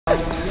the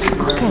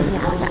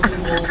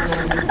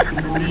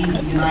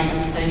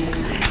United States.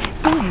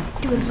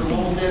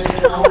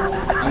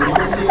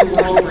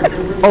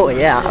 Oh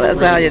yeah,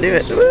 that's how you do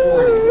it.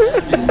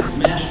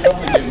 Smashed up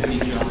against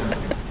each other.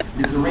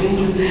 It's the range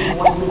of these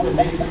voices that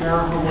makes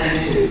America what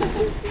it is.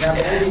 That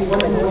only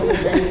one voice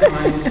at any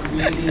time is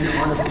creating an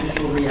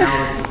artificial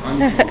reality,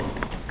 unquote.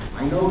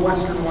 I know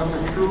Western wants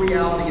a true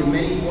reality of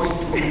many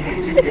voices,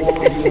 including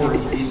all of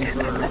yours, being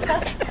heard.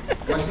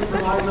 Western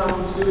provides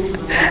opportunities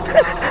for lots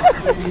of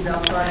opportunities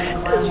outside of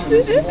the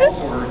classroom in all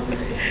sorts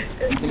today.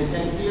 You can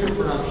attend theater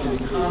productions,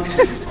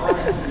 concerts, art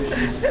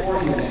exhibitions,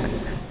 sporting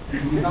events. You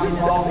can become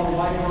involved in a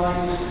wide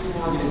variety of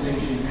student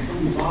organizations,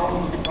 including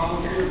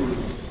volunteer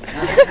groups,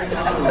 national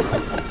lotteries,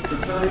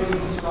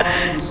 fraternities, stars,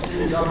 and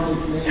student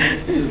government committees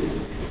too.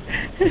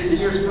 This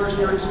year's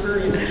first-year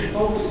experience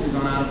focuses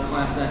on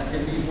out-of-class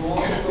activities, but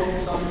also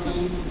focus on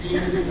being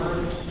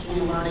heard,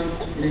 teaching and learning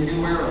in a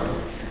new era.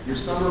 Your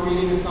summer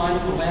reading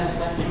assignment, the last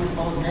lecture, as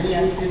well as many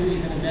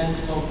activities and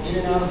events both in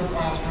and out of the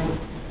classroom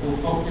will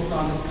focus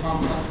on this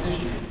complex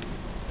issue.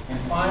 And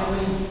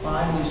finally,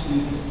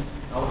 students,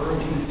 I'll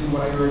urge you to do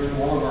what I urge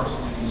all of our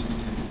students to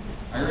do.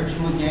 I urge you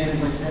again, as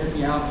I said at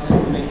the outset,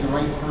 to make the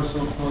right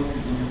personal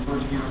choices in your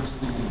first year of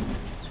school.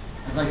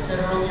 As I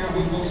said earlier,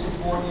 we will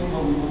support you,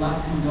 but we will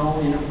not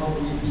condone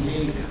inappropriate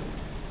behavior.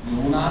 We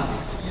will not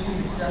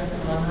excuse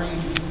excessive underage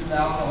use of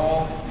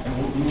alcohol, and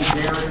we will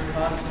bear its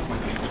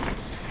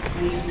consequences.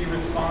 Please be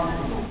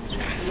responsible.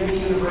 Too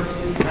many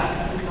universities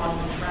have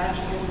become the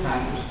tragic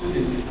impact of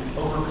students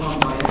overcome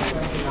by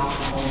excessive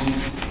alcohol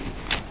use.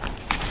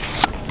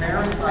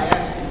 Parents, I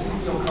ask that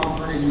you feel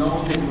comfort in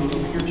knowing that you will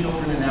leave your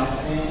children an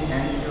outstanding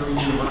and caring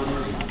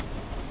university.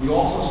 We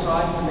also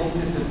strive to make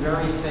this a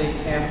very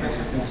safe campus,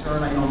 a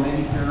concern I know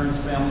many parents,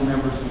 family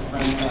members, and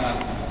friends have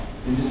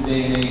in this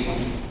day and age.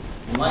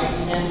 In light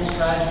of campus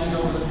tragedies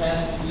over the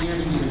past 2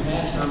 years, we've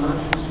enhanced our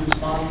emergency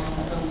response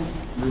system,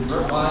 we've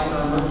revised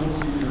our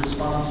emergency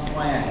response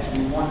plans.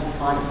 We want to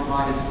try to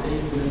provide as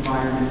safe an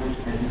environment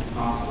as is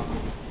possible.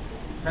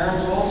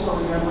 Parents also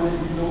remember that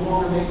you no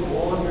longer make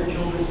all of your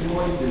children's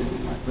choices,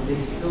 but they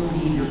still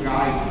need your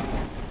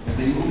guidance. As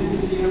they move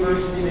into the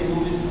university, they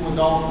move into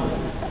adulthood.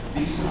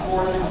 Be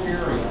supportive and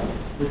caring.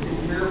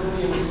 Listen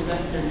carefully and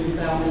respect their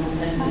newfound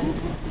independence.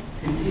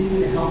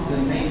 Continue to help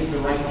them make the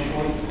right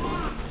choices.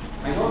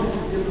 I know this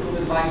is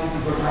difficult advice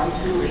because I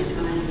too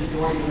experienced the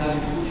joy of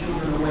having 2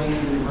 children away in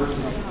the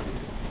university.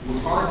 It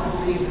was hard to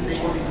believe that they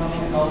were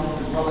becoming adults,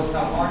 as well as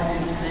how hard it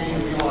is today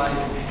to realize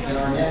that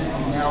our nest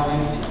is now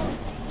empty.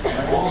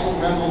 I also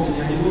reveled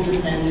in their new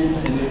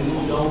independence and their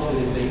new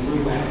adulthood as they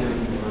grew out their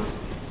university.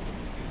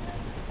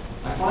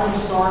 I find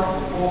the start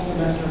of the fall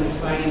semester an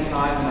exciting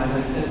time, and as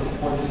I said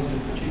before, this is a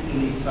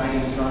particularly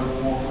exciting start of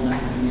the fall semester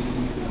for me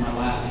since this is my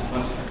last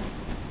semester.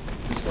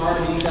 At the start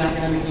of each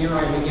academic year,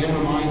 I am again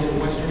reminded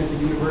that Western is a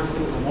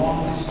university with a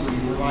long history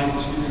of providing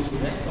students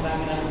with excellent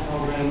academic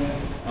programs,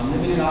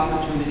 unlimited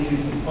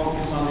opportunities, and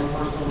focus on their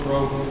personal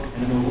growth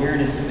and an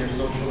awareness of their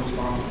social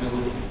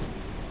responsibility.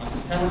 On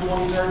September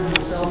 23rd, we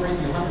will celebrate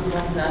the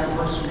 111th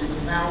anniversary of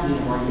the founding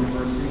of our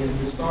university and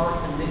its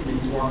historic commitment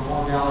to our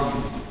core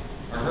values.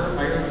 I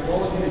urge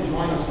all of you to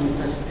join us in the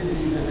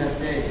festivities of that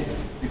day,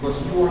 because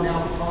you are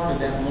now part of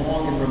that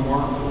long and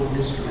remarkable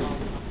history.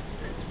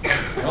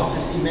 I hope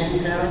to see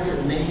many parents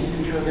at many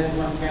future events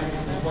on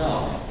campus as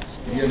well.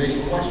 If you have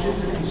any questions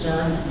or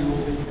concerns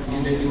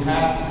that you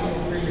have, feel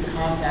free to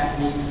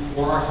contact me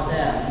or our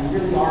staff. We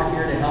really are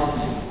here to help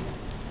you.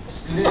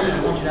 Students,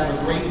 I want you to have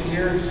a great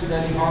year,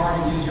 study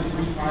hard, and use your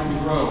free time to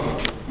grow.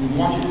 We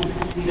want you to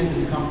succeed and to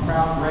become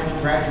proud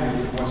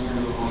graduates of Western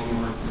Illinois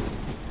University.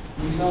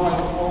 Please know I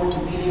look forward to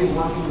meeting and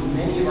working with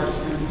many of our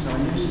students, our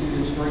new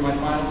students, during my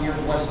final year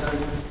at Western,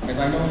 as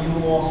I know you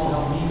will also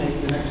help me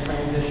make the next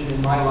transition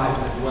in my life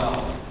as well.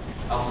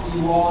 I'll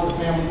see you all at the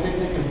family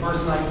picnic and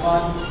first night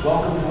fun.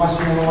 Welcome to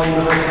Western Illinois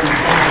University.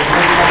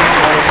 Thank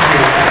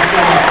you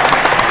so much.